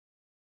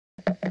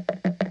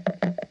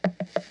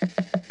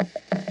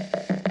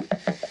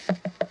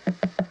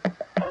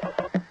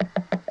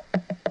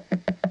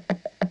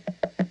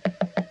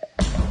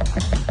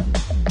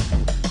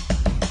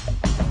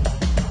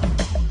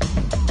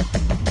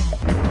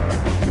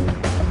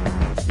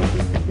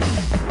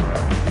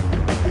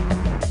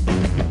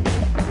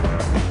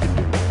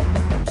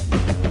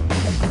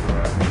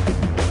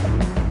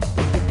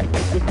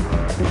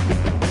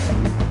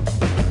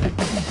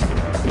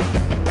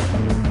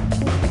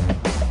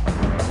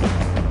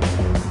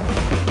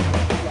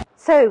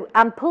So,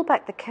 Pull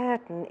Back the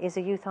Curtain is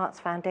a Youth Arts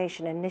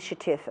Foundation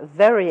initiative, a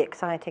very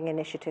exciting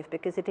initiative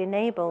because it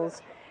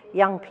enables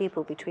young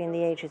people between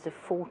the ages of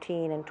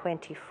 14 and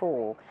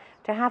 24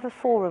 to have a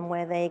forum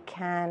where they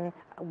can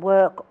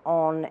work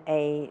on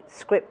a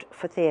script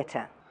for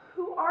theatre.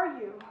 Who are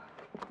you?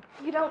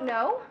 You don't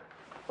know?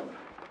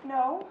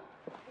 No.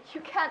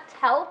 You can't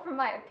tell from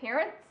my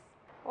appearance?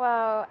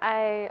 Well,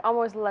 I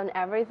almost learned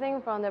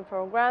everything from the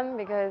program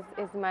because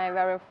it's my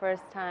very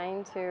first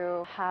time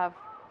to have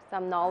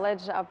some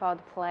knowledge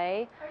about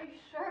play. Are you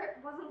sure it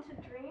wasn't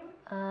a dream?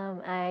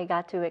 I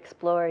got to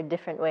explore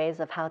different ways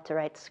of how to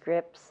write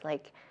scripts,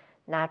 like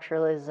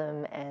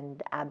naturalism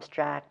and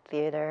abstract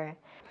theater.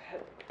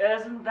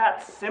 Isn't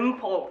that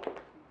simple?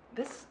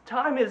 This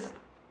time is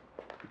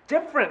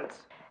different.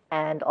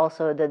 And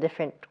also the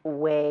different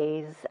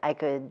ways I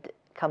could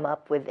come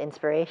up with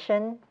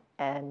inspiration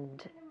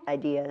and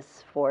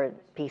ideas for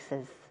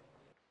pieces.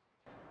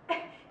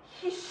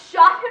 He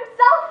shot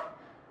himself?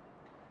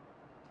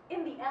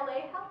 In the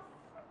LA house?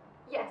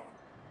 Yes.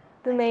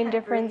 The main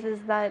difference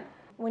is that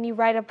when you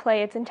write a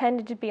play, it's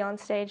intended to be on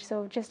stage,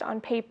 so just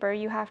on paper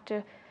you have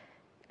to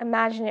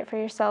imagine it for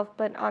yourself,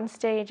 but on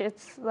stage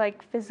it's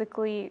like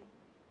physically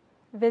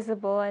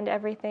visible and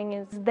everything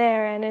is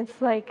there, and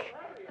it's like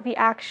the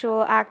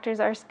actual actors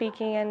are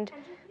speaking and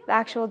the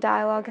actual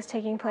dialogue is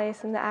taking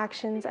place and the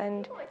actions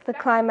and the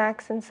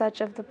climax and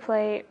such of the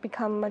play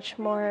become much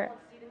more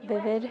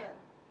vivid.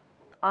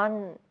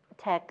 On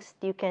text,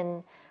 you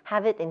can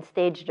have it in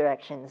stage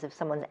directions if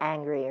someone's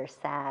angry or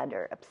sad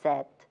or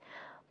upset.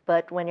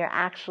 But when you're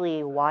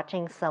actually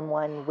watching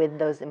someone with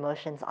those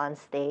emotions on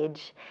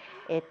stage,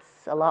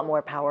 it's a lot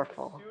more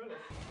powerful.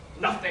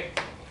 Nothing.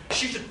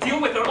 She should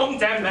deal with her own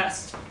damn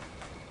mess.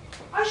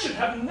 I should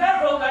have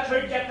never let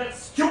her get that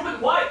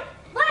stupid wife.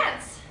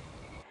 Lance!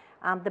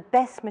 The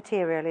best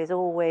material is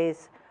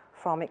always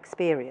from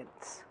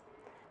experience.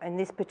 In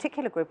this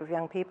particular group of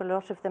young people, a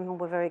lot of them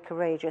were very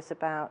courageous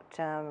about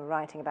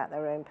writing about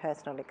their own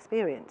personal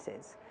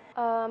experiences.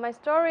 My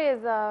story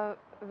is a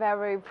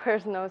very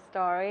personal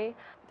story.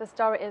 The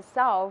story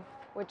itself,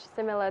 which is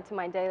similar to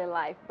my daily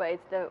life, but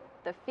it's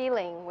the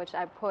feeling which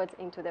I put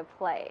into the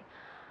play.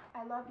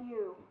 I love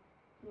you,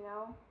 you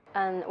know?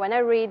 And when I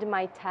read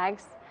my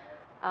text,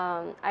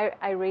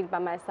 I read by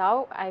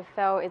myself, I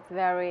felt it's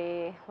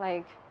very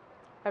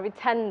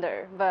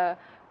tender, but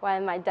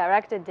when my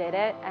director did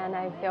it, and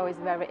I feel it's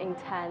very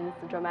intense,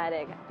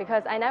 dramatic,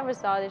 because I never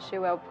thought that she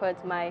will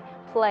put my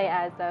play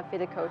as a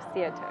physical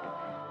theater.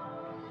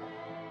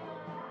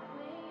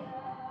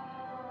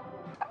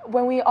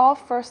 When we all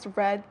first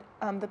read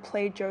the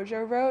play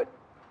Jojo wrote,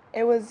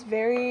 it was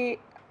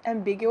very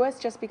ambiguous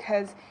just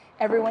because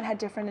everyone had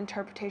different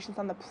interpretations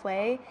on the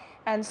play,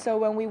 and so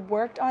when we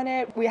worked on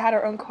it, we had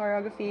our own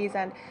choreographies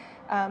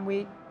and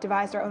we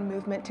devised our own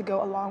movement to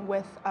go along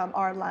with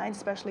our lines,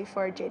 especially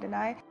for Jade and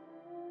I.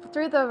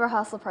 Through the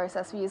rehearsal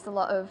process, we used a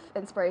lot of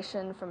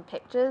inspiration from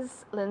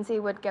pictures. Lindsay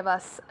would give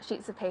us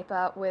sheets of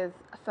paper with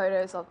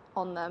photos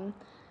on them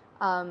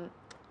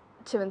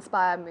to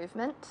inspire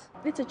movement.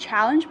 It's a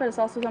challenge, but it's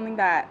also something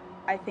that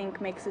I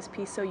think makes this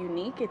piece so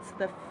unique. It's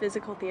the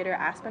physical theater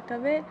aspect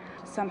of it,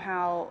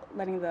 somehow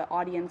letting the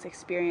audience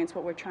experience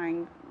what we're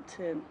trying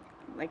to,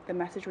 like the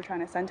message we're trying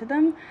to send to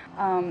them.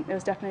 It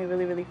was definitely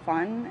really, really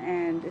fun,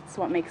 and it's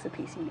what makes the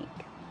piece unique.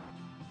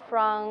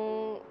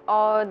 From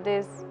all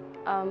these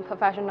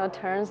professional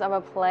terms of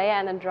a play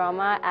and a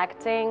drama,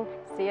 acting,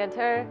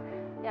 theater,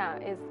 yeah,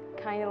 it's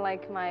kind of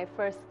like my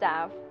first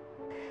step.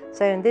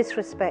 So in this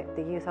respect,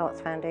 the Youth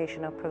Arts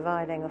Foundation are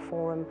providing a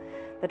forum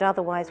that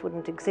otherwise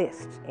wouldn't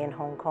exist in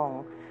Hong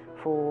Kong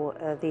for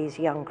these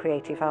young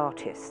creative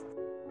artists.